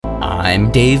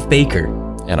I'm Dave Baker.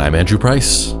 And I'm Andrew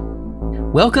Price.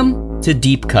 Welcome to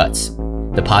Deep Cuts,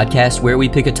 the podcast where we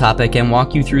pick a topic and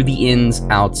walk you through the ins,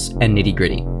 outs, and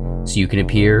nitty-gritty, so you can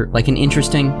appear like an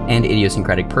interesting and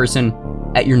idiosyncratic person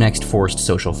at your next forced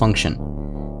social function.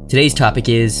 Today's topic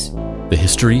is... the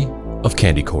history of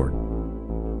candy corn.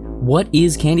 What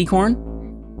is candy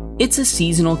corn? It's a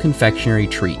seasonal confectionery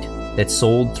treat that's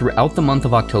sold throughout the month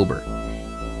of October,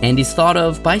 and is thought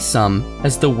of by some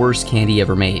as the worst candy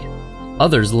ever made.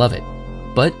 Others love it,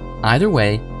 but either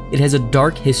way, it has a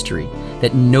dark history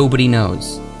that nobody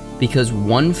knows, because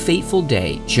one fateful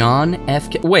day, John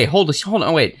F. Wait, hold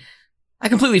on, wait. I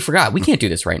completely forgot. We can't do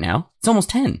this right now. It's almost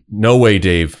 10. No way,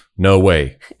 Dave. No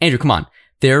way. Andrew, come on.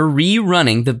 They're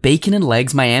rerunning the Bacon and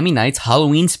Legs Miami Nights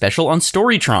Halloween special on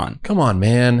Storytron. Come on,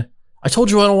 man. I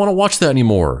told you I don't want to watch that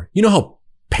anymore. You know how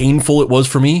painful it was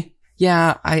for me?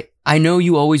 Yeah, I know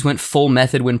you always went full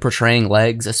method when portraying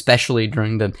Legs, especially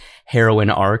during the heroine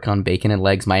arc on Bacon and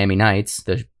Legs Miami Nights,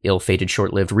 the ill-fated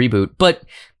short-lived reboot, but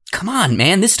come on,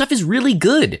 man, this stuff is really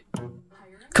good.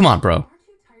 Come on, bro.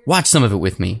 Watch some of it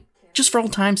with me, just for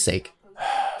old time's sake.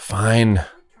 Fine.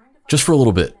 Just for a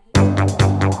little bit.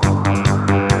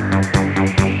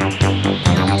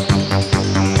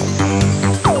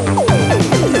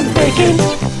 Bacon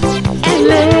and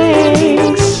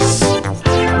legs,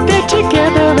 they're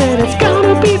together and it's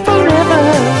gonna be forever.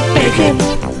 Bacon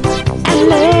and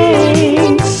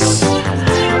legs,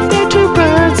 they're two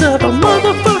birds of a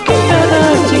motherfucking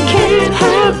feather. You can't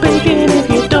have bacon if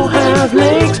you don't have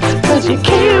legs, cause you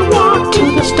can't walk to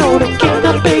the store to get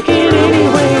the bacon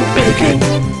anyway. Bacon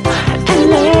and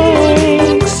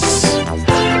legs,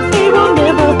 they will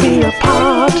never be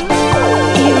apart,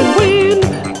 even when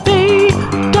they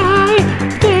die.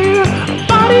 Their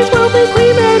bodies will be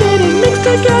cremated and mixed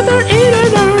together in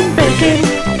an urn. Bacon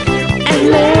and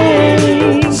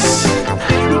legs,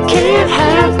 you can't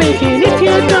have bacon if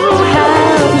you don't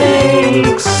have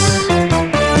legs.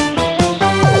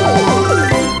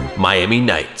 Miami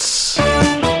Nights.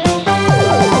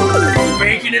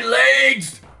 Bacon and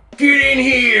legs! Get in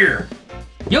here!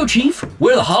 Yo, Chief,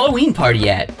 where the Halloween party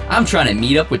at? I'm trying to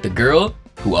meet up with the girl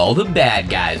who all the bad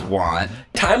guys want.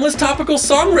 Timeless topical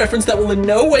song reference that will in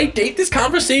no way date this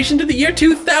conversation to the year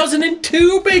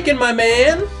 2002, Bacon, my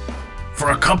man!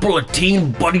 For a couple of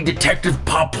teen buddy detective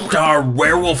pop star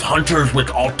werewolf hunters with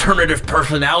alternative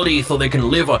personalities so they can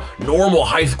live a normal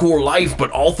high school life, but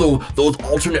also those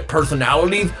alternate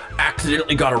personalities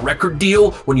accidentally got a record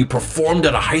deal when you performed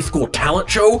at a high school talent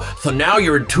show, so now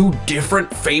you're in two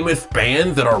different famous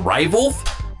bands that are rivals?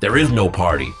 There is no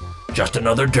party, just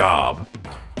another job.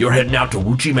 You're heading out to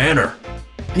Wuchi Manor,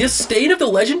 the estate of the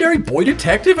legendary boy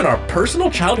detective and our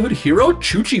personal childhood hero,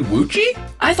 Choochie Woochie?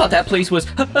 I thought that place was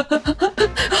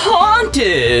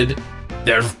haunted.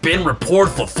 There's been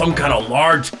reports of some kind of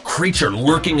large creature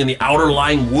lurking in the outer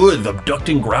lying woods,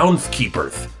 abducting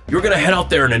groundskeepers. You're gonna head out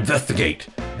there and investigate,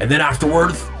 and then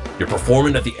afterwards, you're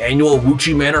performing at the annual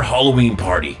Wuchi Manor Halloween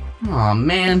party. Aw,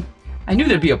 man. I knew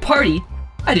there'd be a party.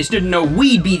 I just didn't know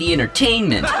we'd be the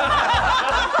entertainment.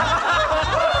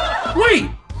 Wait,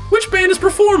 which band is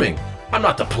performing? I'm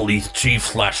not the police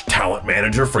chief / talent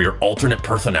manager for your alternate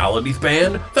personalities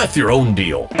band. That's your own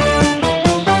deal.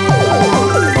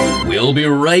 We'll be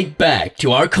right back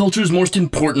to our culture's most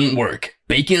important work,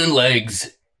 Bacon and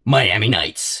Legs, Miami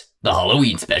Nights, the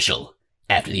Halloween special,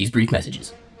 after these brief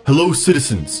messages. Hello,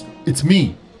 citizens. It's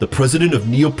me, the president of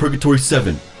Neo Purgatory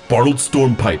 7, Barnold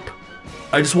Stormpipe.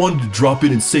 I just wanted to drop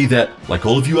in and say that, like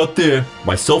all of you out there,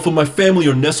 myself and my family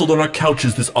are nestled on our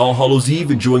couches this All Hallows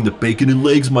Eve enjoying the Bacon and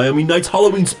Legs Miami Nights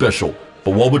Halloween special.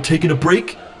 But while we're taking a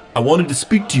break, I wanted to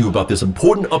speak to you about this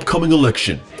important upcoming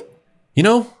election. You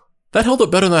know, that held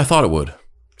up better than I thought it would.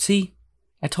 See?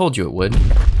 I told you it would.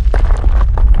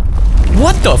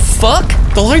 What the fuck?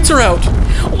 The lights are out!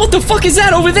 What the fuck is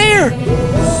that over there?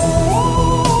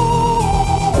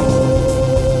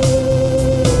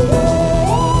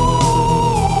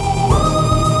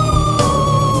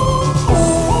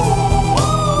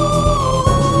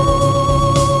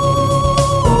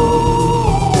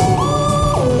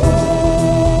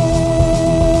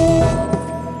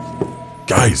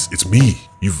 Guys, it's me.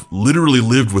 You've literally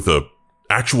lived with a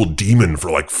actual demon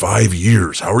for like 5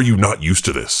 years. How are you not used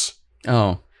to this?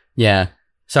 Oh, yeah.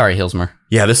 Sorry, Hilsmer.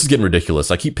 Yeah, this is getting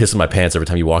ridiculous. I keep pissing my pants every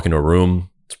time you walk into a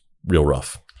room. It's real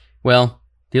rough. Well,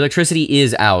 the electricity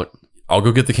is out. I'll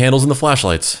go get the candles and the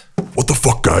flashlights. What the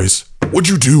fuck, guys? What'd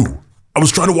you do? I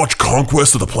was trying to watch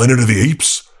Conquest of the Planet of the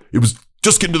Apes. It was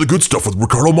just getting to the good stuff with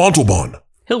Ricardo Montalban.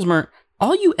 Hilsmer,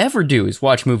 all you ever do is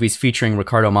watch movies featuring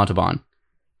Ricardo Montalban.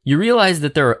 You realize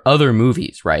that there are other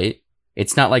movies, right?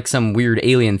 It's not like some weird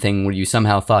alien thing where you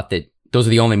somehow thought that those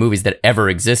are the only movies that ever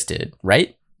existed,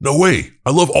 right? No way.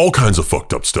 I love all kinds of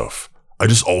fucked up stuff. I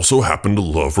just also happen to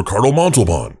love Ricardo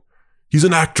Montalban. He's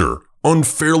an actor,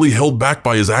 unfairly held back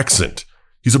by his accent.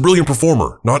 He's a brilliant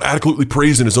performer, not adequately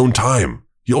praised in his own time.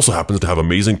 He also happens to have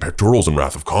amazing pectorals in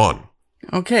Wrath of Khan.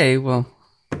 Okay, well,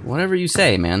 whatever you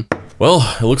say, man.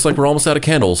 Well, it looks like we're almost out of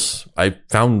candles. I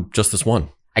found just this one.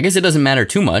 I guess it doesn't matter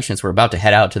too much since we're about to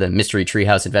head out to the Mystery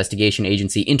Treehouse Investigation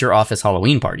Agency inter-office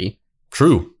Halloween party.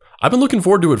 True. I've been looking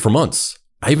forward to it for months.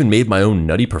 I even made my own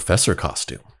Nutty Professor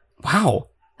costume. Wow,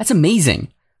 that's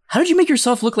amazing. How did you make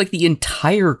yourself look like the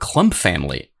entire Clump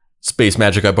family? Space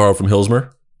magic I borrowed from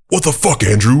Hilsmer. What the fuck,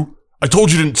 Andrew? I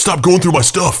told you to stop going through my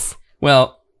stuff.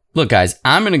 Well, look guys,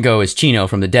 I'm gonna go as Chino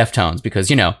from the Deftones because,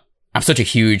 you know, I'm such a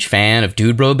huge fan of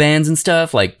dude bro bands and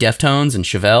stuff like Deftones and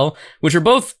Chevelle, which are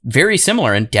both very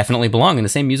similar and definitely belong in the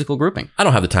same musical grouping. I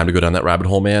don't have the time to go down that rabbit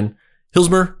hole, man.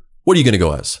 Hilsmer, what are you gonna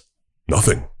go as?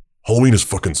 Nothing. Halloween is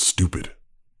fucking stupid.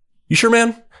 You sure,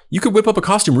 man? You could whip up a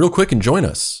costume real quick and join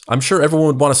us. I'm sure everyone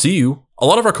would want to see you. A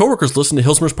lot of our coworkers listen to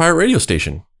Hilsmer's pirate radio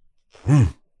station.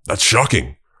 That's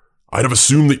shocking. I'd have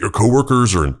assumed that your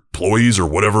coworkers or employees or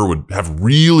whatever would have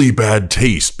really bad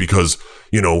taste because,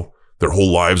 you know, their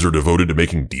whole lives are devoted to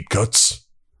making deep cuts.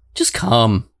 Just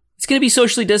come. It's gonna be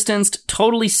socially distanced,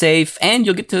 totally safe, and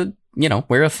you'll get to, you know,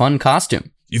 wear a fun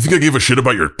costume. You think I gave a shit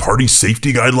about your party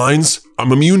safety guidelines?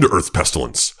 I'm immune to Earth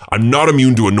pestilence. I'm not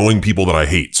immune to annoying people that I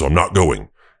hate, so I'm not going.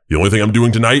 The only thing I'm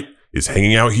doing tonight is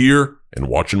hanging out here and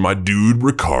watching my dude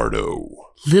Ricardo.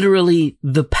 Literally,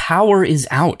 the power is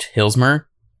out, Hilsmer.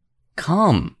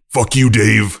 Come. Fuck you,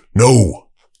 Dave. No.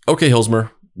 Okay,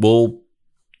 Hilsmer. We'll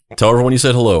tell everyone you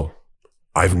said hello.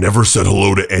 I've never said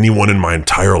hello to anyone in my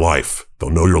entire life. They'll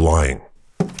know you're lying.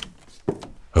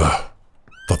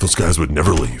 Thought those guys would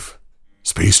never leave.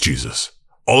 Space Jesus.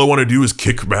 All I want to do is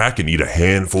kick back and eat a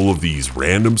handful of these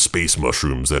random space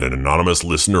mushrooms that an anonymous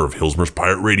listener of Hilsmer's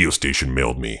pirate radio station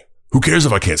mailed me. Who cares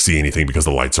if I can't see anything because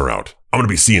the lights are out? I'm going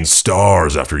to be seeing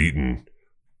stars after eating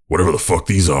whatever the fuck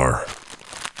these are.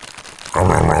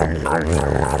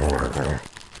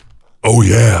 Oh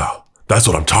yeah, that's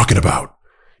what I'm talking about.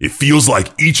 It feels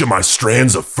like each of my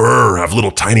strands of fur have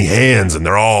little tiny hands and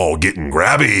they're all getting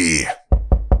grabby.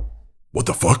 What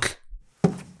the fuck?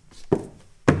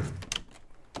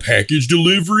 Package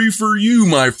delivery for you,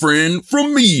 my friend,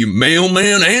 from me,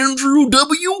 mailman Andrew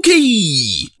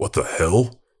W.K. What the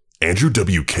hell? Andrew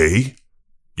W.K.?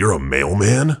 You're a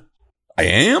mailman? I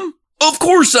am? Of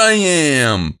course I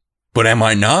am. But am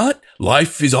I not?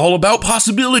 Life is all about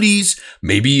possibilities.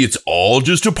 Maybe it's all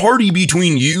just a party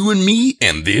between you and me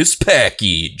and this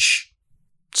package.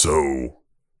 So,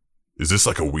 is this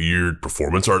like a weird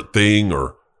performance art thing,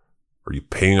 or are you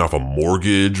paying off a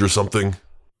mortgage or something?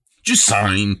 Just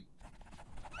sign.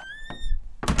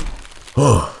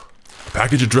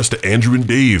 Package addressed to Andrew and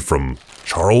Dave from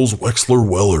Charles Wexler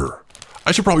Weller.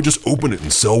 I should probably just open it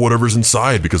and sell whatever's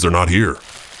inside because they're not here.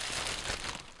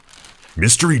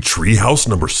 Mystery Treehouse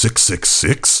number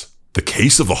 666? The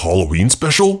case of the Halloween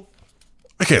special?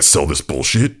 I can't sell this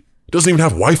bullshit. It doesn't even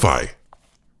have Wi-Fi.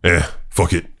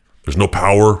 Fuck it. There's no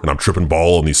power and I'm tripping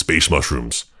ball on these space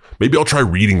mushrooms. Maybe I'll try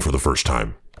reading for the first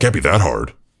time. Can't be that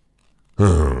hard.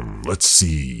 Let's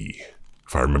see.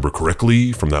 If I remember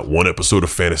correctly, from that one episode of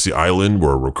Fantasy Island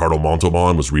where Ricardo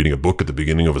Montalban was reading a book at the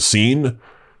beginning of a scene,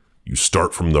 you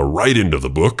start from the right end of the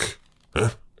book,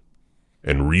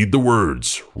 and read the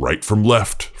words right from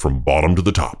left, from bottom to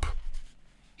the top.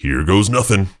 Here goes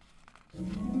nothing.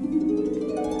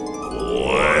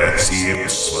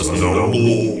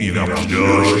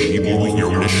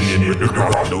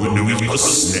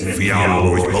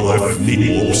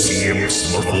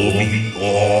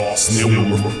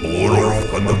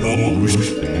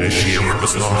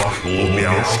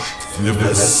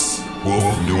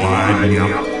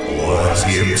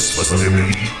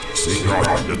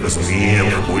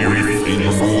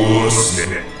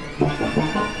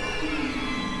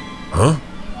 Huh?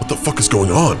 What the fuck is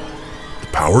going on? The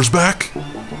power's back?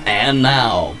 And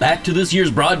now, back to this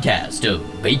year's broadcast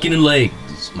of Bacon and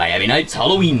Legs, Miami Nights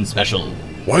Halloween Special.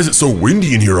 Why is it so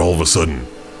windy in here all of a sudden?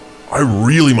 I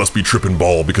really must be tripping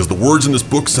ball because the words in this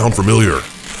book sound familiar.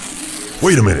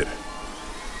 Wait a minute.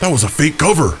 That was a fake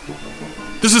cover.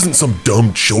 This isn't some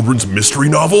dumb children's mystery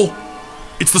novel.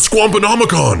 It's the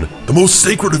Squamponomicon, the most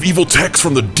sacred of evil texts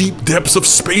from the deep depths of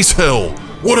space hell.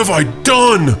 What have I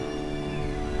done?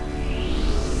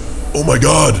 Oh my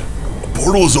god, a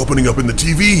portal is opening up in the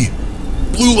TV.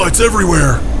 Blue lights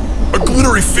everywhere. A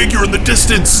glittery figure in the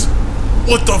distance.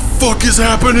 What the fuck is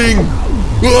happening?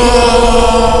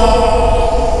 Ah!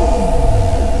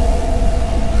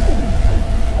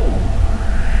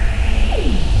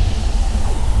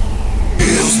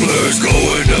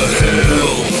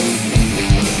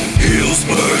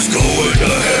 Hillsmer's going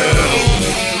to hell.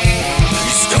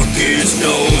 He stuck his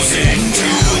nose into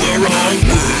the wrong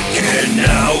book, and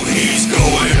now he's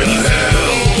going to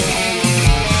hell.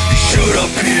 He should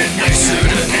have been nicer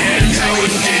to Andrew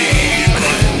and Dave,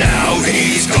 but now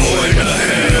he's going to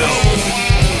hell.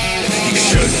 He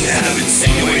shouldn't have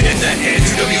insinuated that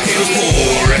Andrew WK was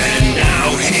poor, and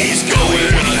now he's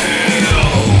going to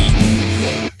hell.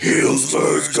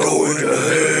 Hillsmer's going to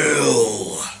hell.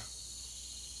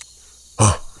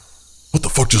 What the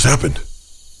fuck just happened?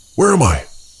 Where am I?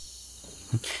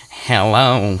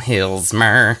 Hello,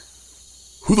 Hillsmer.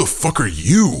 Who the fuck are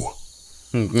you?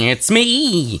 It's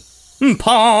me,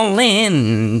 Paul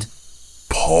Lind.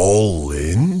 Paul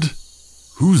Lind?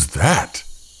 Who's that?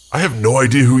 I have no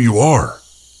idea who you are.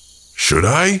 Should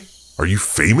I? Are you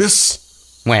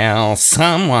famous? Well,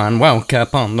 someone woke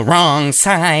up on the wrong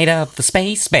side of the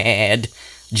space bed.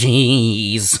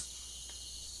 Jeez.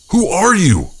 Who are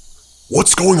you?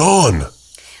 What's going on?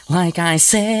 Like I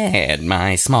said,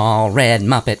 my small red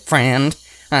Muppet friend,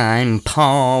 I'm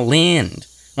Paul Lind.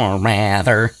 Or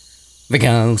rather, the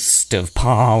ghost of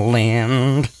Paul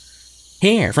Lind.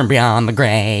 Here from beyond the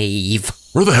grave.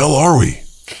 Where the hell are we?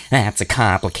 That's a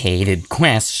complicated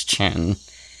question.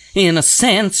 In a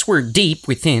sense, we're deep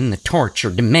within the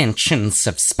tortured dimensions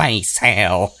of space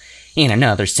hell. In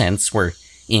another sense, we're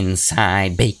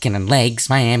inside Bacon and Legs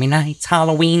Miami Nights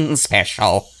Halloween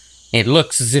special. It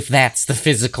looks as if that's the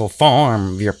physical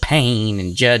form your pain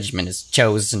and judgment has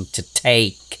chosen to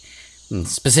take. And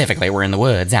specifically, we're in the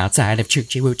woods outside of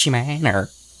Choochie Woochie Manor.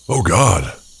 Oh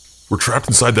god. We're trapped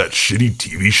inside that shitty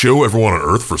TV show everyone on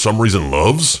Earth for some reason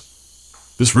loves?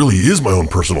 This really is my own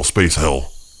personal space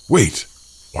hell. Wait,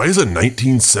 why is a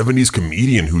 1970s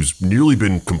comedian who's nearly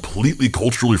been completely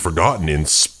culturally forgotten in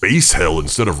space hell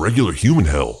instead of regular human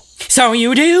hell? So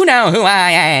you do know who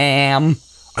I am?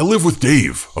 I live with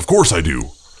Dave. Of course I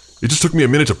do. It just took me a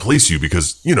minute to place you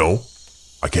because, you know,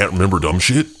 I can't remember dumb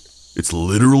shit. It's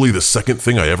literally the second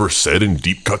thing I ever said in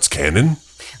Deep Cuts canon.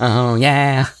 Oh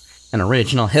yeah, an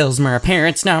original Hillsmer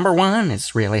appearance #1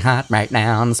 is really hot right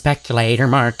now on the speculator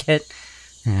market.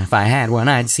 If I had one,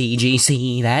 I'd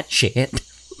CGC that shit.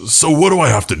 So what do I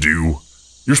have to do?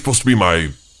 You're supposed to be my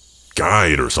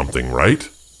guide or something, right?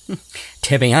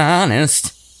 To be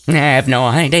honest, I have no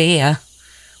idea.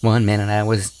 One minute I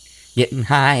was getting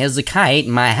high as a kite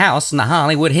in my house in the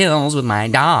Hollywood Hills with my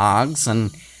dogs, and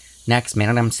next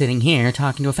minute I'm sitting here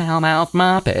talking to a foul-mouthed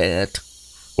Muppet.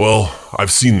 Well,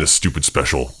 I've seen this stupid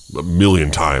special a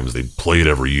million times. They play it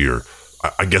every year.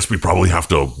 I guess we probably have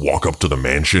to walk up to the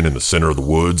mansion in the center of the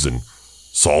woods and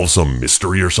solve some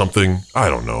mystery or something. I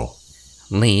don't know.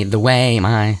 Lead the way,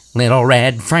 my little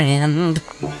red friend.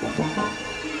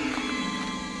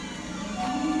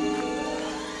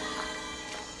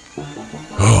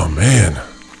 Oh man,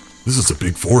 this is a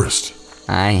big forest.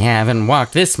 I haven't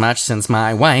walked this much since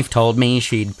my wife told me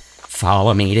she'd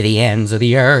follow me to the ends of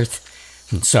the earth,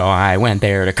 and so I went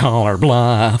there to call her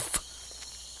bluff.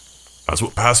 That's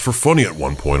what passed for funny at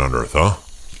one point on Earth, huh?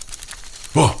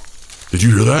 Oh, did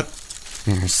you hear that?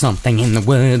 There's something in the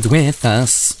woods with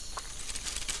us.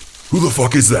 Who the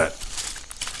fuck is that?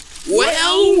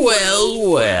 Well.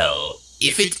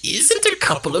 If it isn't a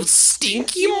couple of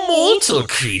stinky mortal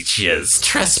creatures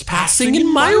trespassing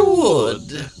in my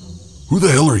wood. Who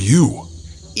the hell are you?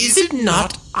 Is it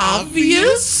not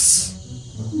obvious?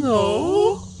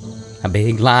 No? A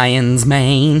big lion's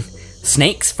mane,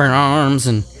 snakes for arms,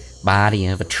 and body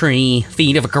of a tree,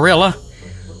 feet of a gorilla.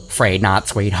 Afraid not,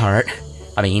 sweetheart.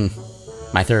 I mean,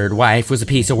 my third wife was a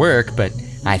piece of work, but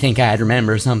I think I'd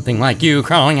remember something like you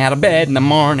crawling out of bed in the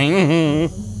morning.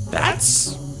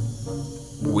 That's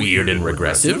weird and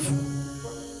regressive.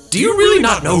 Do you really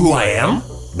not know who I am?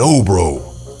 No, bro.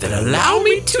 Then allow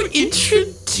me to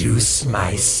introduce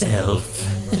myself.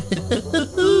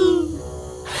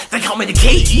 They call me the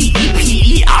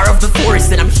K-E-E-P-E-R of the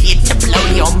forest, and I'm here to blow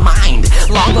your mind.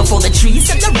 Long before the trees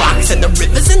and the rocks and the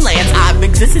rivers and lands, I've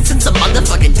existed since the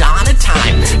motherfucking dawn of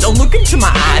time. Don't look into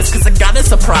my eyes, cause I got a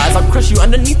surprise. I'll crush you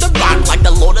underneath the rock like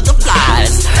the Lord of the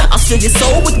Flies. I'll steal your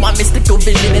soul with my mystical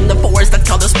vision in the forest that's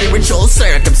called the spiritual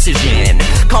circumcision.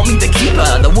 Call me the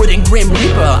keeper, the wooden grim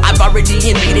reaper. I've already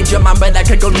invaded your mind, but I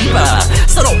could go deeper.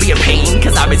 So don't be a pain,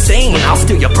 cause I'm insane. I'll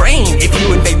steal your brain if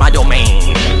you invade my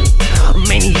domain.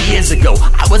 many years ago.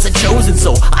 I was a chosen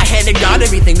soul, I had to guard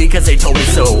everything because they told me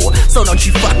so. So don't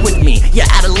you fuck with me, you're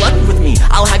out of luck with me.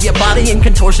 I'll have your body in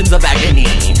contortions of agony.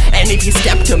 And if you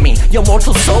step to me, your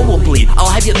mortal soul will bleed.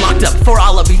 I'll have you locked up for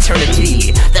all of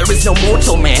eternity. There is no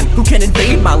mortal man who can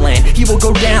invade my land. He will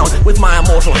go down with my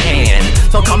immortal hand.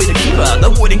 So call me the keeper, the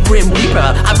wooden grim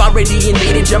reaper. I've already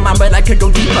invaded your mind, but I could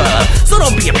go deeper. So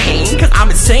don't be a pain, cause I'm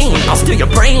insane. I'll steal your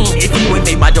brain if you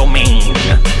invade my domain.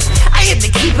 I am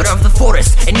the keeper of the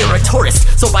forest, and you're a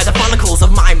tourist, so by the follicles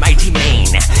of my mighty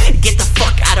mane. Get the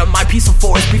fuck out of my peaceful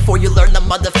forest before you learn the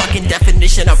motherfucking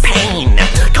definition of pain.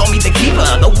 Call me the keeper,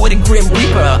 the wooden grim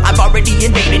reaper. I've already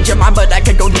invaded your mind, but I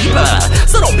could go deeper.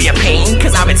 So don't be a pain,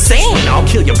 cause I'm insane. I'll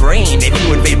kill your brain if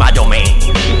you invade my domain.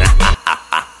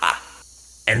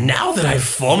 And now that I've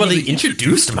formally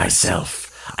introduced myself,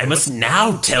 I must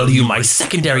now tell you my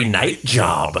secondary night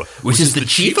job, which is the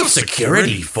chief of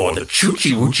security for the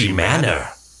Choochie Woochie Manor.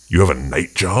 You have a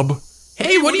night job?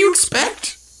 Hey, what do you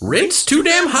expect? Rent's too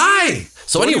damn high.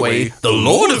 So anyway, the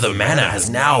Lord of the Manor has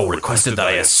now requested that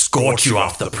I escort you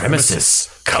off the premises.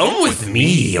 Come with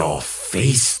me or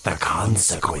face the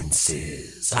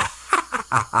consequences.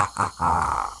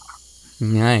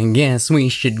 I guess we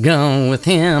should go with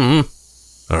him.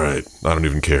 Alright, I don't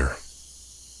even care.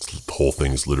 The whole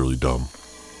thing is literally dumb.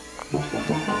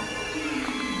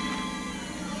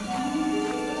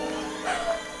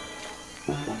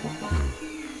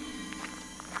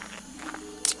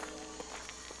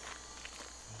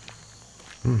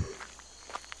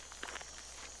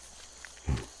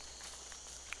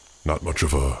 Not much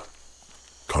of a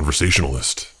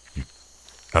conversationalist. You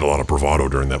had a lot of bravado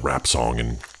during that rap song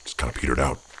and just kind of petered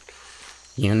out.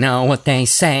 You know what they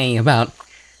say about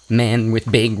men with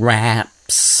big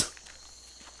raps.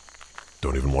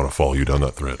 Don't even want to follow you down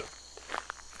that thread.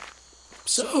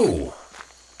 So,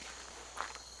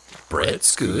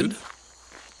 Brett's good.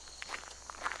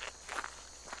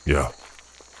 Yeah.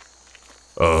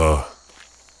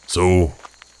 So,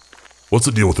 what's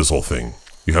the deal with this whole thing?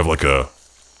 You have like a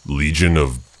legion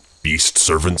of beast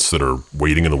servants that are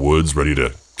waiting in the woods ready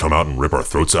to come out and rip our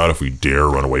throats out if we dare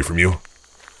run away from you?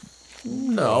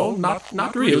 No,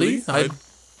 not really.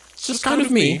 It's just kind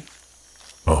of me.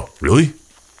 Oh, really?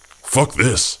 Fuck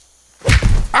this.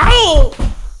 Ow!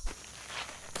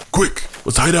 Quick,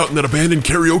 let's hide out in that abandoned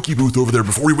karaoke booth over there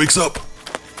before he wakes up.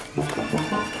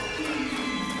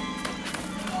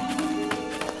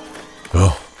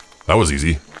 Well, that was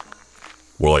easy.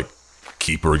 More like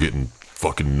Keeper getting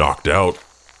fucking knocked out.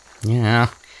 Yeah,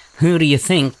 who do you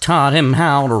think taught him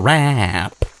how to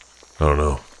rap? I don't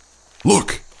know.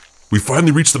 Look, we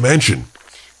finally reached the mansion.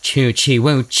 Choochie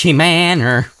Woochie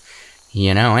Manor.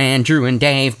 You know, Andrew and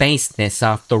Dave based this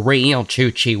off the real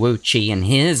Choochie Woochie in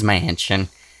his mansion.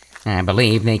 I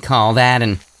believe they call that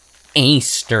an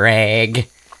Easter egg.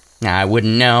 I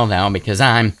wouldn't know, though, because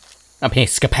I'm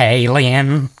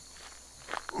Episcopalian.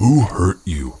 Who hurt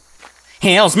you?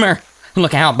 Hillsmer,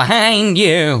 look out behind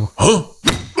you. Huh?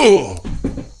 Oh.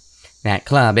 That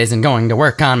club isn't going to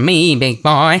work on me, big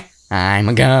boy. I'm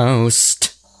a ghost.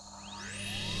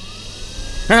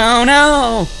 Oh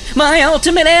no! My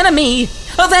ultimate enemy!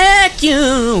 A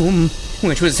vacuum!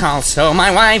 Which was also my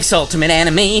wife's ultimate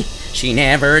enemy. She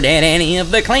never did any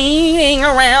of the cleaning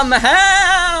around the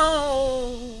house!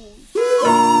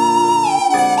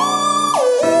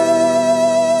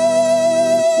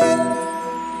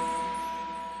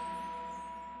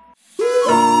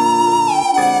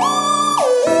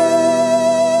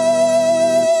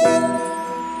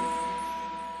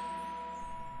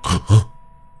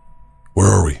 Where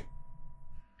are we?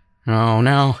 Oh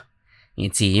no.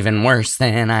 It's even worse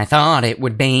than I thought it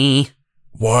would be.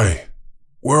 Why?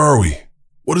 Where are we?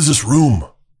 What is this room?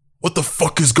 What the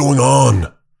fuck is going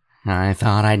on? I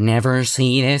thought I'd never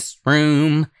see this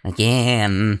room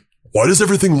again. Why does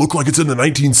everything look like it's in the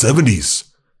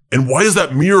 1970s? And why does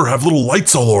that mirror have little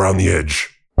lights all around the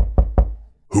edge?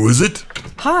 Who is it?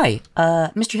 Hi,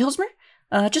 Mr. Hillsmer?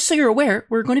 Just so you're aware,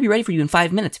 we're going to be ready for you in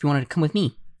 5 minutes if you wanted to come with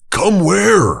me. Come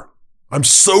where? I'm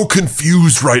so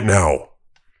confused right now.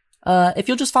 If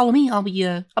you'll just follow me, I'll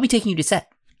be taking you to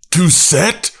set. To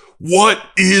set? What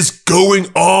is going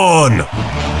on?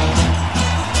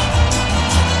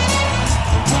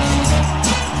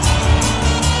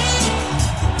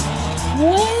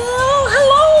 Well,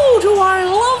 hello to our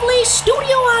lovely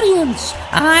studio audience.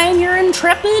 I'm your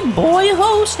intrepid boy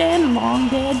host and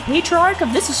long-dead patriarch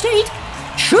of this estate,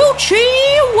 Choochie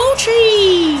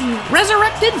Woochie,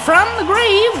 resurrected from the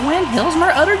grave when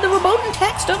Hillsmer uttered the verboten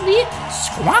text of the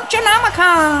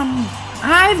Squatchanomicon.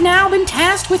 I've now been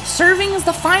tasked with serving as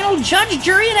the final judge,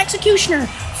 jury, and executioner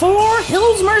for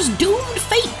Hilsmer's doomed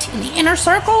fate in the inner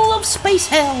circle of space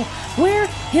hell, where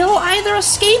he'll either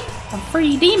escape a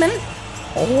free demon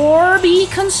or be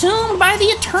consumed by the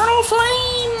eternal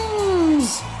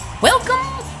flames. Welcome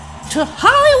to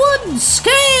Hollywood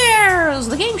Scares,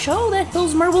 the game show that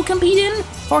Hilsmer will compete in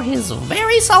for his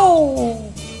very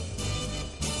soul.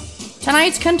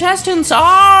 Tonight's contestants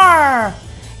are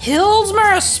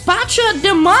Hilsmer Spacha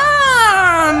Demon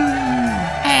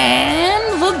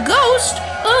and the ghost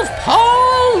of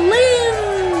Paul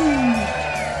Lynn.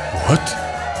 What?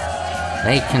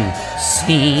 They can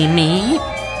see me.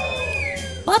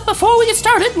 But before we get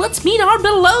started, let's meet our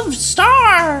beloved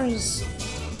stars.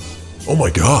 Oh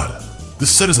my god. This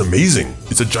set is amazing.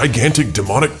 It's a gigantic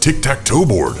demonic tic-tac-toe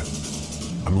board.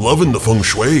 I'm loving the feng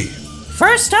shui.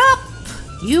 First up,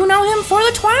 you know him for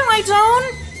the Twilight Zone.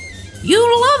 You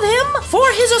love him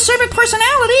for his acerbic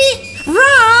personality,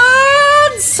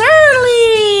 Rod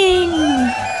Serling.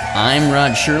 I'm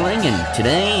Rod Sherling, and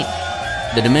today,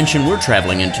 the dimension we're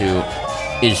traveling into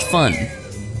is fun.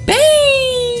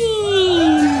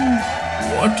 Bane!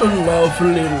 What a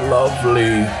lovely,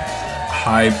 lovely,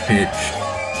 high-pitched,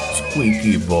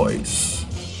 squeaky voice.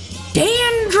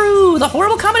 Dandrew, the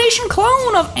horrible combination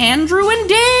clone of Andrew and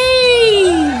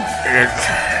Dave. It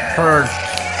hurts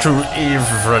to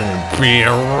even be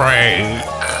awake.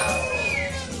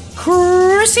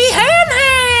 Chrissy Hanhans.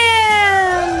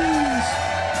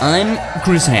 I'm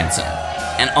Chris Hansen,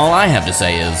 and all I have to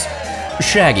say is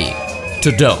Shaggy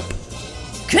to dope.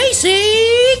 Casey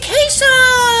Kasem.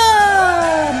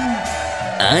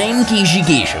 I'm Casey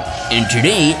Kasem, and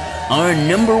today our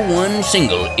number one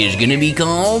single is gonna be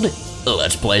called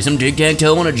Let's Play Some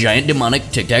Tic-Tac-Toe on a Giant Demonic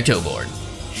Tic-Tac-Toe Board.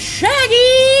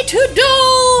 Shaggy to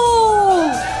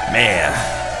dope. Man,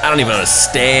 I don't even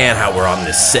understand how we're on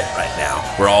this set right now.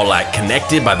 We're all like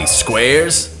connected by these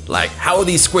squares. Like, how are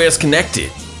these squares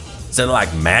connected? Is that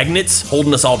like magnets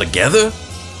holding us all together?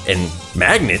 And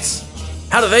magnets?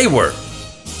 How do they work?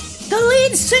 The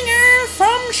lead singer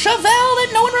from Chevelle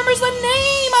that no one remembers the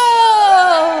name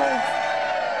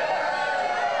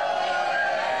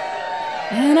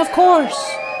of. And of course,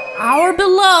 our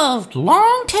beloved,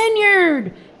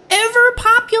 long-tenured,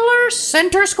 ever-popular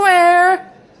center square,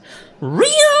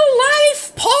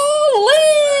 real-life Paul Lynn!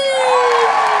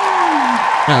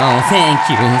 Oh, thank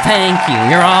you,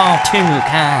 you're all too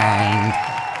kind.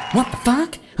 What the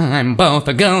fuck? I'm both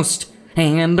a ghost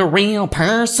and a real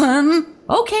person?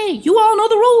 Okay, you all know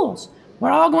the rules.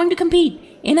 We're all going to compete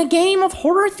in a game of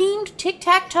horror-themed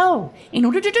tic-tac-toe in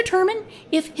order to determine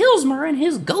if Hilsmer and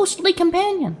his ghostly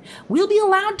companion will be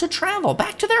allowed to travel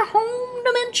back to their home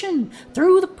dimension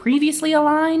through the previously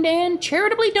aligned and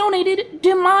charitably donated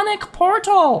demonic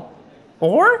portal.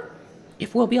 Or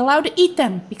if we'll be allowed to eat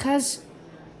them because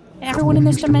everyone in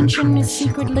this dimension is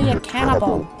secretly a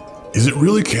cannibal. Is it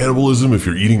really cannibalism if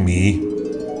you're eating me?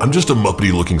 I'm just a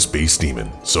muppety-looking space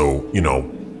demon, so,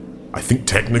 I think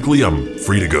technically I'm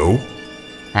free to go.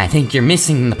 I think you're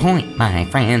missing the point, my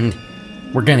friend.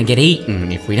 We're gonna get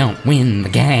eaten if we don't win the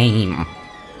game.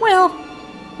 Well,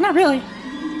 not really.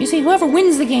 You see, whoever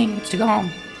wins the game gets to go home.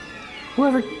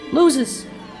 Whoever loses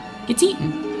gets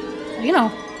eaten.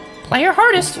 Play your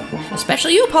hardest.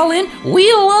 Especially you, Pauline.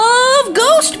 We love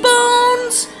ghost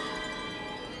bones!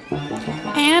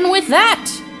 And with that,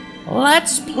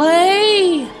 let's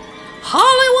play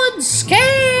Hollywood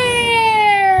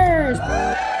Scares!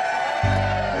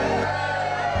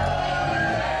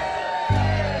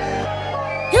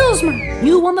 Hilsmer,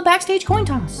 you won the backstage coin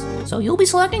toss, so you'll be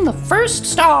selecting the first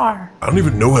star. I don't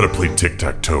even know how to play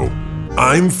tic-tac-toe.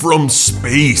 I'm from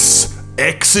space.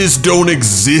 X's don't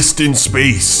exist in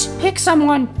space. Pick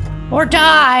someone, or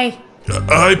die.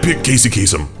 I pick Casey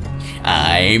Kasem.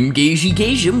 I'm Casey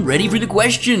Kasem, ready for the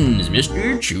questions,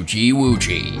 Mr. Choochie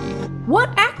Woochie. What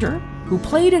actor who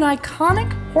played an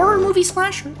iconic horror movie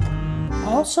slasher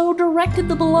also directed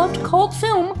the beloved cult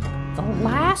film The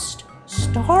Last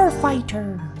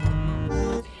Starfighter?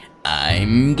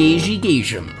 I'm Casey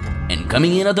Kasem, and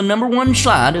coming in at the number one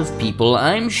slot of people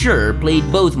I'm sure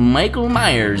played both Michael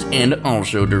Myers and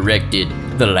also directed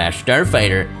The Last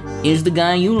Starfighter is the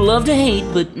guy you love to hate,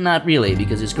 but not really,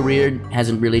 because his career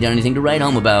hasn't really done anything to write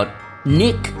home about,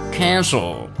 Nick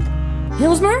Castle.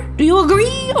 Hilsmer, do you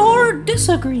agree or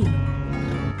disagree?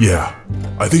 Yeah,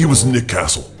 I think it was Nick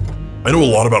Castle. I know a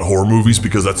lot about horror movies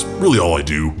because that's really all I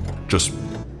do. Just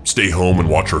stay home and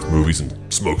watch Earth movies and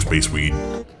smoke space weed.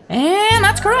 And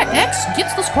that's correct. X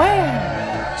gets the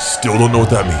square. Still don't know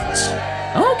what that means.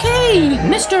 Okay,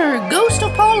 Mr. Ghost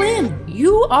of Paul Lynn,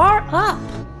 you are up.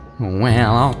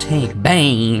 Well, I'll take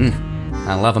Bane.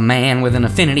 I love a man with an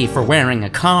affinity for wearing a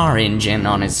car engine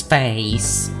on his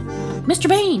face. Mr.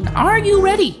 Bane, are you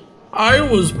ready? I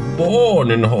was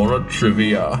born in horror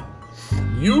trivia.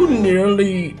 You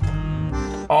nearly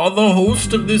are the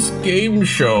host of this game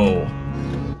show.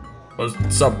 Or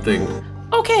something.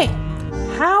 Okay,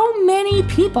 how many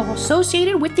people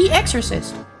associated with The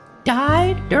Exorcist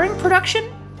died during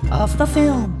production of the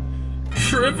film?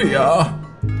 Trivia?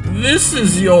 This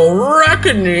is your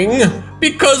reckoning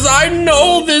because I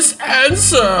know this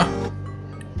answer.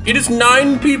 It is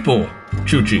 9 people,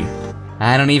 Chuchi.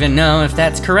 I don't even know if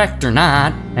that's correct or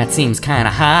not. That seems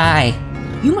kinda high.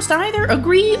 You must either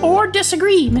agree or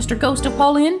disagree, Mr. Ghost of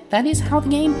Paulin. That is how the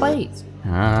game plays.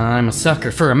 I'm a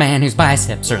sucker for a man whose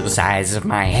biceps are the size of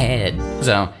my head,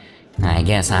 so I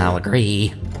guess I'll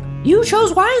agree. You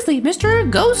chose wisely, Mr.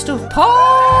 Ghost of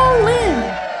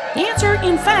Paulin. The answer,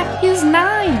 in fact, is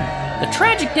 9. The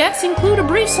tragic deaths include a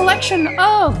brief selection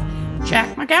of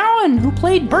Jack McGowan, who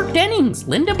played Burt Dennings,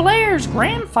 Linda Blair's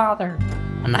grandfather,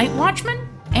 a night watchman,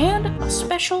 and a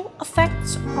special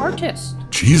effects artist.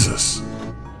 Jesus.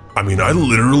 I mean, I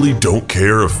literally don't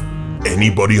care if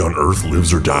anybody on Earth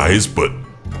lives or dies, but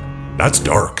that's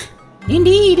dark.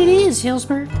 Indeed it is,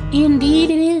 Hillsbert.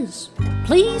 Indeed it is.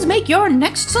 Please make your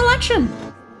next selection.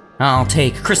 I'll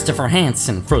take Christopher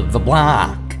Hansen for the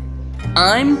block.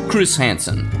 I'm Chris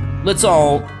Hansen. Let's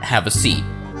all have a seat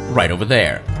right over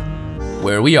there,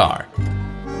 where we are,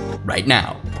 right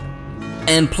now,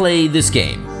 and play this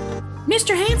game.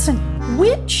 Mr. Hansen,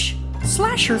 which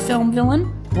slasher film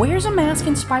villain wears a mask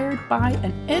inspired by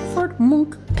an Edvard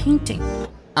Munch painting?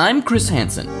 I'm Chris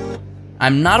Hansen.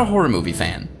 I'm not a horror movie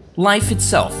fan. Life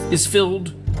itself is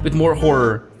filled with more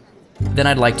horror than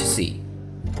I'd like to see.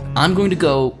 I'm going to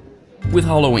go with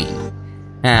Halloween.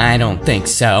 I don't think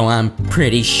so. I'm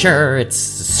pretty sure it's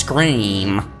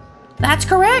Scream. That's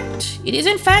correct. It is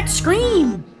in fact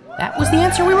Scream. That was the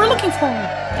answer we were looking for.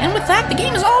 And with that, the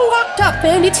game is all locked up,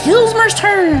 and it's Hillsmer's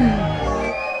turn.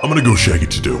 I'm gonna go Shaggy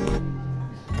to Dope.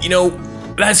 You know,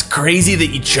 that's crazy that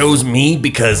you chose me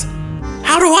because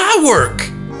how do I work?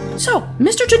 So,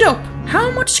 Mr. Tadope,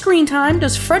 how much screen time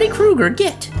does Freddy Krueger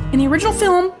get in the original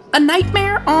film, A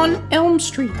Nightmare on Elm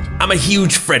Street? I'm a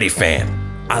huge Freddy fan.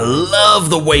 I love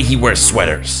the way he wears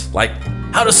sweaters. Like,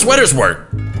 how do sweaters work?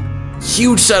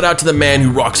 Huge shout out to the man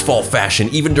who rocks fall fashion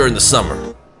even during the summer.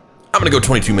 I'm gonna go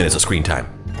 22 minutes of screen time.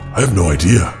 I have no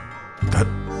idea. That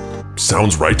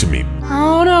sounds right to me.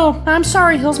 Oh no, I'm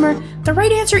sorry, Hillsmer. The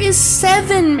right answer is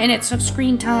 7 minutes of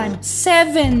screen time.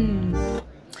 7.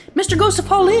 Mr. Ghost of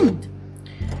Paulin.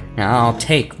 I'll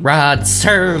take Rod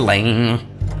Serling.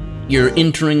 You're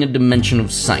entering a dimension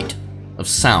of sight, of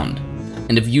sound,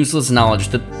 and of useless knowledge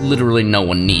that literally no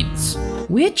one needs.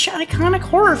 Which iconic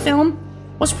horror film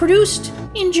was produced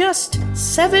in just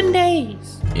 7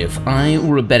 days? If I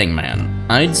were a betting man,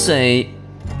 I'd say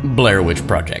Blair Witch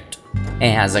Project.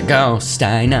 As a ghost,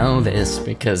 I know this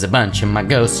because a bunch of my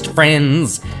ghost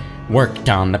friends worked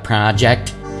on the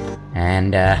project,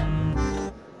 and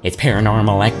it's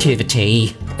Paranormal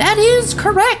Activity. That is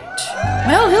correct.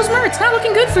 Well, Hillsmer, it's not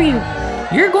looking good for you.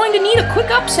 You're going to need a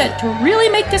quick upset to really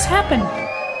make this happen.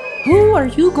 Who are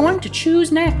you going to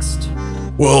choose next?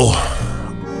 Well,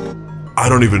 I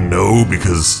don't even know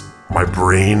because my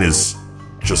brain is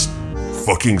just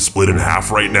fucking split in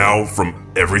half right now from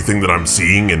everything that I'm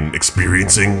seeing and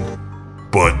experiencing.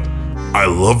 But I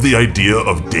love the idea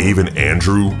of Dave and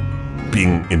Andrew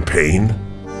being in pain.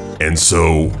 And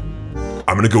so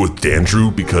I'm gonna go with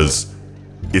Dandrew because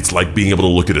it's like being able to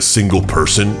look at a single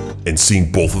person and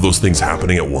seeing both of those things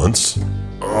happening at once.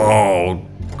 Oh,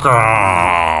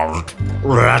 God.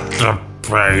 Let the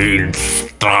pain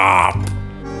stop.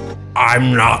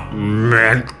 I'm not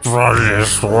meant for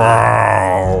this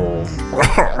world.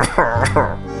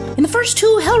 In the first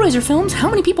 2 Hellraiser films, how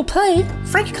many people play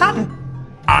Frank Cotton?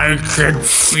 I can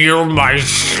feel my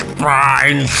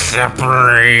spine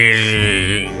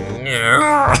separating.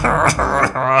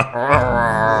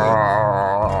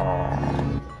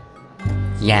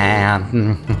 Yeah,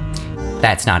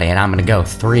 that's not it. I'm gonna go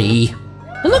 3.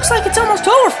 It looks like it's almost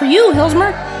over for you,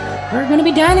 Hillsmer. We're gonna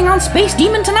be dining on Space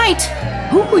Demon tonight.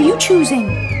 Who are you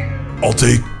choosing? I'll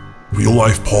take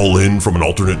real-life Paul Lynn from an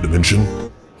alternate dimension.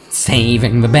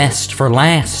 Saving the best for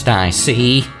last, I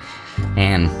see.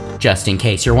 And just in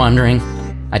case you're wondering,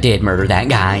 I did murder that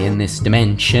guy in this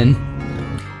dimension.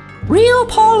 Real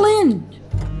Paul Lynn.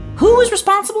 Who is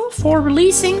responsible for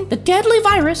releasing the deadly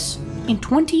virus in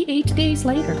 28 days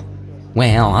later?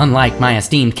 Well, unlike my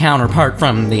esteemed counterpart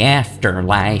from the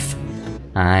afterlife,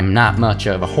 I'm not much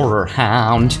of a horror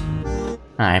hound.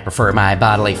 I prefer my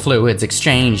bodily fluids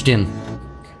exchanged in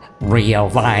real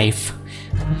life.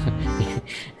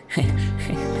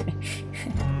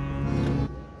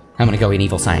 I'm gonna go an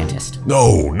evil scientist.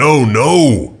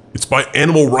 No. It's by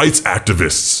animal rights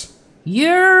activists.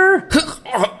 You're...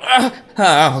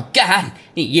 Oh, God.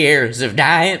 Years of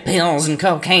diet pills and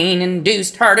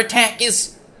cocaine-induced heart attack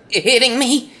is hitting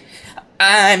me.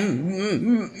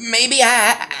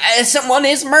 Someone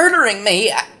is murdering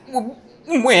me.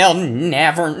 We'll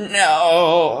never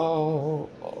know.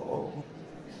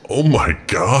 Oh my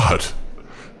God.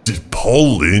 Did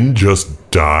Paul Lynde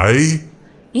just die?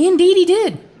 Indeed he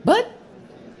did, but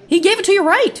he gave it to you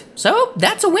right, so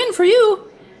that's a win for you.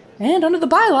 And under the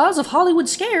bylaws of Hollywood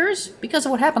Scares, because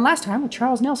of what happened last time with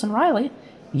Charles Nelson Riley,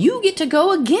 you get to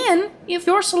go again if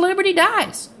your celebrity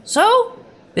dies. So,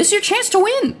 this is your chance to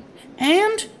win.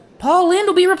 And Paul Lynde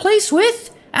will be replaced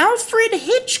with Alfred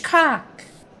Hitchcock.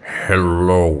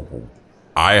 Hello.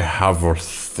 I have a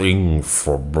thing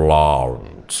for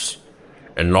blondes.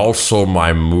 And also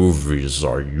my movies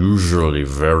are usually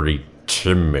very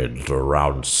timid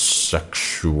around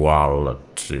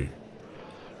sexuality.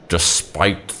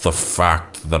 Despite the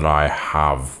fact that I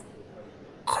have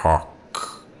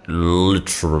cock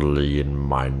literally in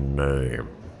my name.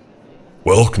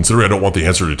 Well, considering I don't want the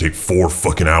answer to take 4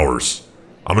 fucking hours,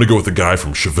 I'm gonna go with the guy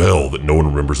from Chevelle that no one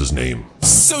remembers his name.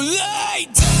 So light!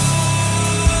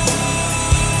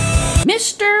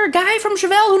 Mr. Guy from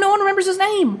Chevelle, who no one remembers his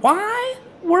name. Why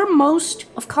were most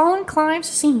of Colin Clive's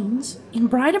scenes in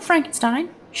Bride of Frankenstein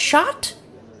shot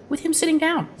with him sitting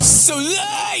down? So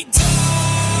light!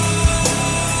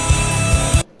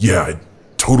 Yeah, I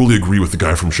totally agree with the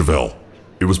guy from Chevelle.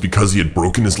 It was because he had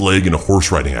broken his leg in a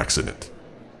horse riding accident.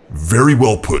 Very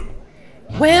well put.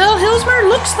 Well, Hillsmer,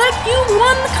 looks like you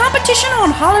won the competition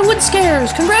on Hollywood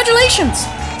Scares. Congratulations.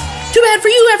 Too bad for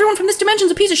you, everyone from this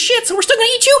dimension's a piece of shit, so we're still gonna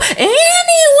eat you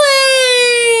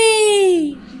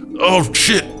anyway! Oh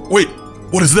shit, wait,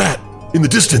 what is that? In the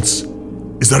distance?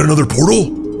 Is that another portal?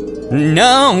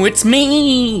 No, it's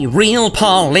me, real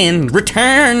Paul Lynde,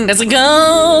 returned as a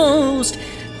ghost.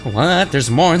 What?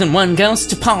 There's more than one ghost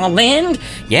to Paul Lynde?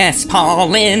 Yes, Paul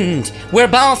Lynde. We're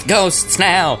both ghosts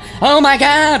now. Oh my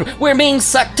God, we're being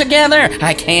sucked together.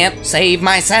 I can't save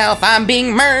myself. I'm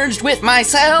being merged with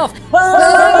myself.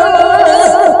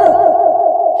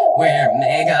 We're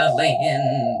Mega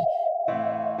Lynde.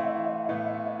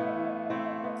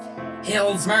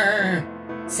 Hillsmer,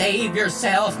 save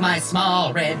yourself, my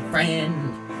small red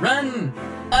friend. Run!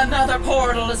 Another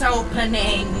portal is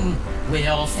opening.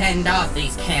 We'll fend off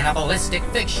these cannibalistic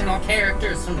fictional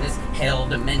characters from this Hell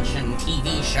Dimension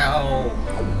TV show.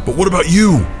 But what about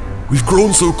you? We've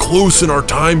grown so close in our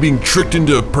time being tricked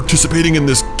into participating in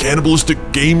this cannibalistic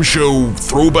game show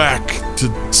throwback to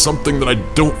something that I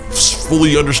don't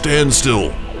fully understand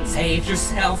still. Save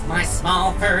yourself, my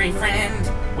small furry friend.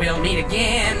 We'll meet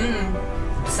again.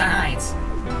 Besides,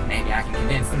 maybe I can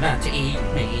convince them not to eat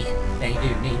me. They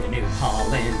do need a new Paul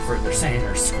Lynde for their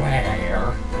center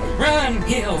square. Run,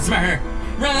 Hillsmer!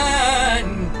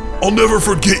 Run! I'll never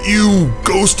forget you,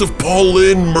 Ghost of Paul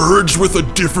Lynde merged with a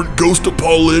different Ghost of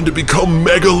Paul Lynde to become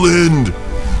Mega Lynde.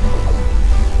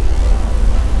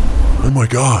 Oh my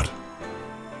God.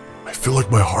 I feel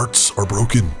like my hearts are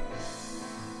broken.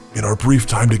 In our brief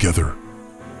time together,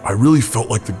 I really felt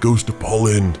like the Ghost of Paul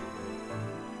Lynde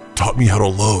taught me how to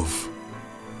love.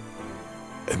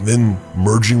 And then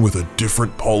merging with a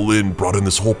different Paul Lynde brought in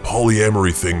this whole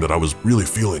polyamory thing that I was really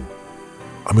feeling.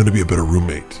 I'm gonna be a better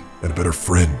roommate and a better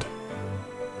friend.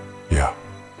 Yeah,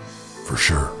 for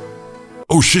sure.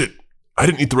 Oh shit, I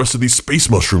didn't eat the rest of these space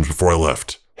mushrooms before I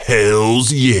left.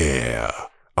 Hells yeah.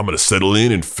 I'm gonna settle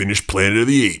in and finish Planet of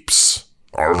the Apes.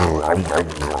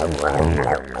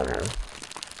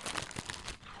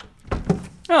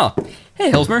 Oh, hey,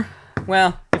 Hillsmer.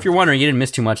 Well, if you're wondering, you didn't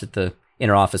miss too much at the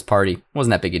inter-office party.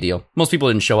 Wasn't that big a deal. Most people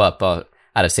didn't show up out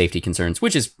of safety concerns,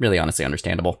 which is really honestly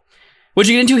understandable. What'd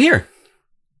you get into here?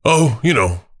 Oh,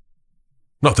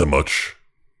 not that much.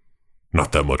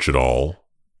 Not that much at all.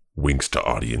 Winks to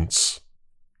audience.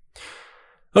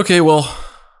 Okay, well,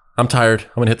 I'm tired.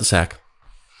 I'm gonna hit the sack.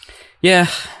 Yeah,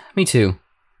 me too.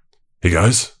 Hey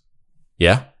guys,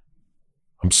 Yeah?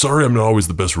 I'm sorry I'm not always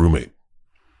the best roommate.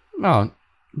 Oh,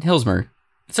 Hillsmer,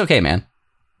 it's okay, man.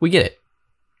 We get it.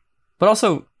 But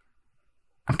also,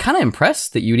 I'm kind of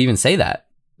impressed that you would even say that.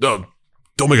 Don't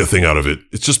make a thing out of it.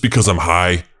 It's just because I'm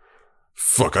high.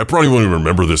 Fuck, I probably won't even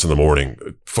remember this in the morning.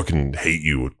 I fucking hate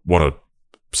you. Want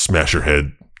to smash your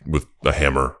head with a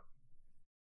hammer.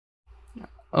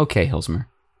 Okay, Hillsmer.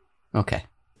 Okay.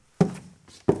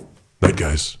 Night,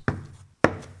 guys.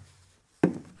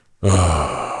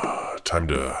 Time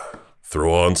to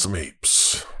throw on some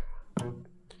apes.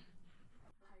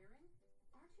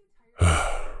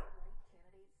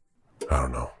 I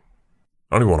don't know.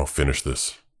 I don't even want to finish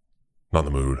this. Not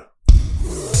in the mood.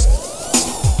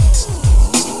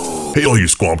 Hey, all you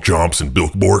Squamp Chomps and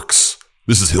Bilk Borks.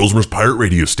 This is Hillsmer's Pirate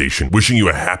Radio Station, wishing you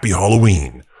a happy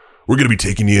Halloween. We're going to be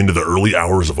taking you into the early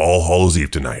hours of All Hallows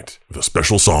Eve tonight with a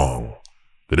special song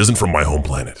that isn't from my home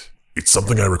planet. It's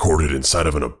something I recorded inside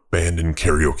of an abandoned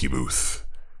karaoke booth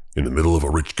in the middle of a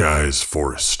rich guy's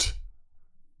forest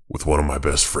with one of my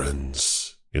best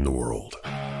friends in the world.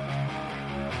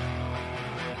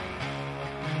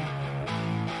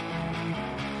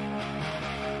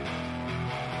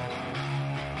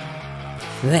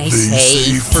 They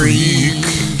say freak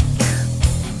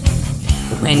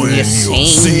when you're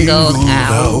singled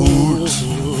out.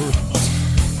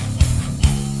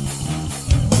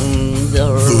 The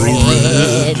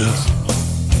red,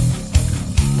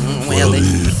 well,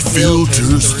 it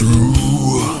filters through.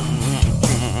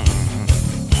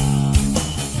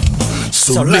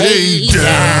 So lay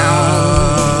down.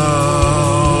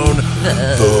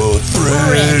 The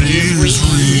thread is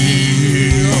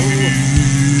real.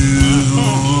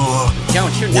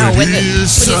 Don't you know when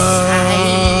his side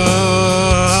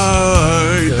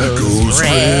goes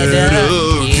red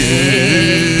again?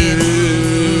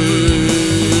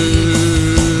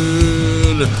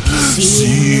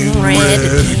 Seeing red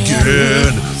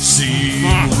again. Seeing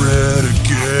red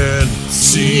again.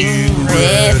 Seeing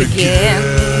red again.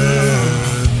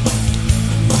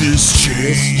 This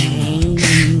change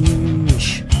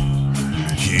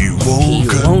he won't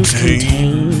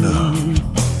contain.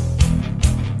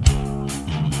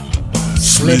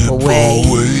 Slip away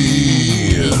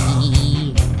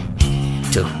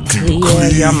to clear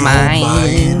your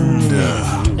mind.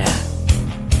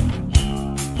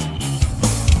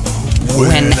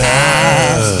 When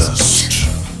asked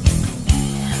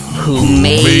who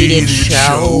made it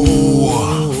show,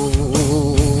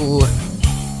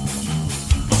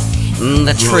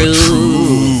 the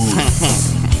truth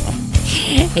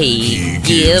he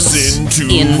gives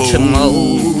into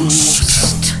most.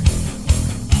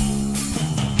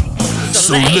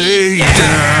 So lay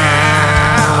down.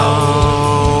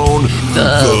 The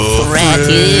threat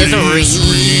is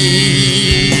real.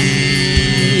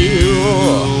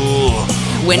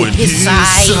 When his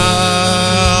side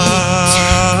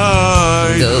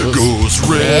goes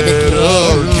red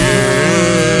again.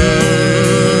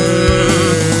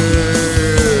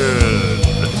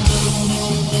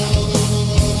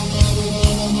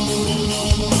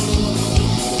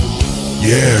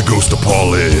 Yeah, Ghost of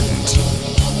Paul End.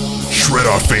 Shred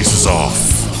our faces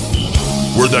off.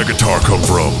 Where'd that guitar come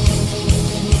from?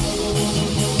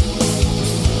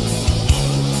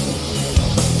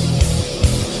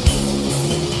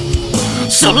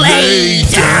 So lay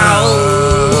down.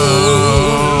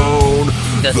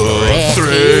 The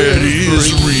thread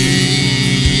is real.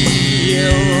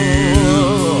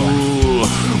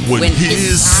 When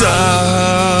his side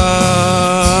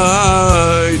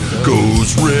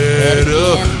goes red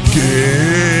again.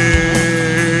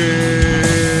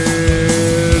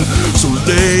 So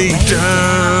lay down.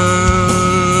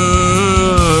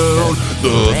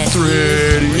 The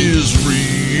thread is real.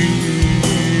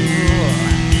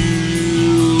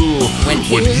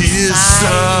 When his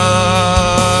side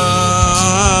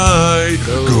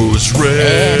goes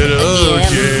red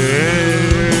again.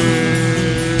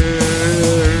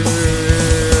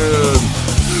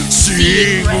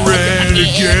 Seeing red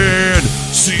again.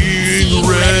 Seeing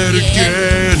red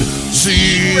again.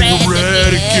 Seeing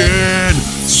red again.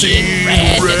 Seeing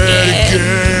red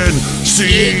again.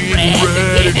 Seeing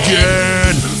red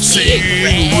again.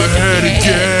 Seeing red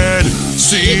again.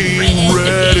 Seeing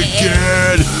red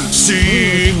again.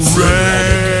 Seeing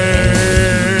red.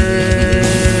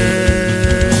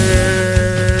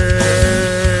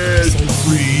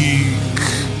 Freak.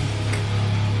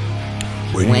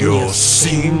 When you're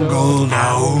singled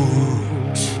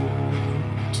out,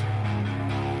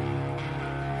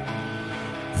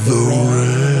 the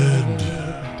red,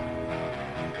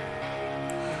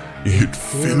 it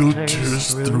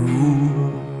filters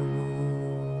through.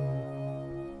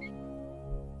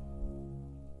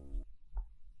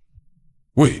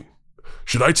 Wait,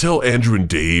 should I tell Andrew and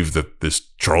Dave that this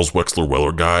Charles Wexler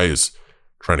Weller guy is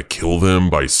trying to kill them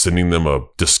by sending them a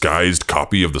disguised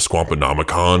copy of the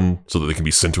Squamponomicon so that they can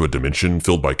be sent to a dimension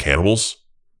filled by cannibals?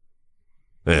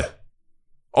 I'll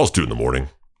just do it in the morning.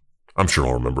 I'm sure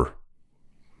I'll remember.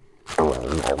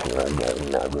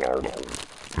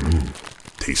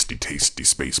 Tasty, tasty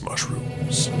space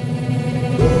mushrooms.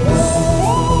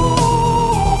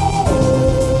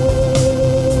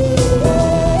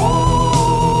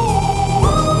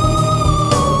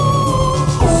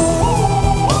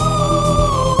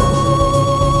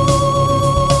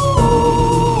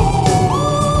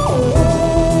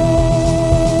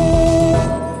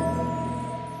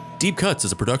 Cuts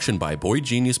is a production by Boy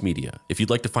Genius Media. If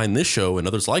you'd like to find this show and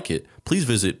others like it, please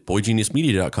visit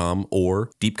boygeniusmedia.com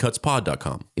or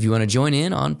deepcutspod.com. If you want to join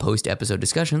in on post-episode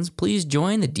discussions, please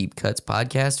join the Deep Cuts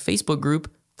Podcast Facebook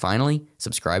group. Finally,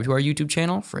 subscribe to our YouTube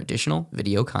channel for additional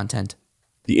video content.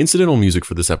 The incidental music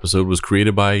for this episode was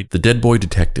created by the Dead Boy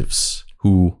Detectives,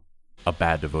 who... A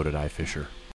bad devoted eye fisher.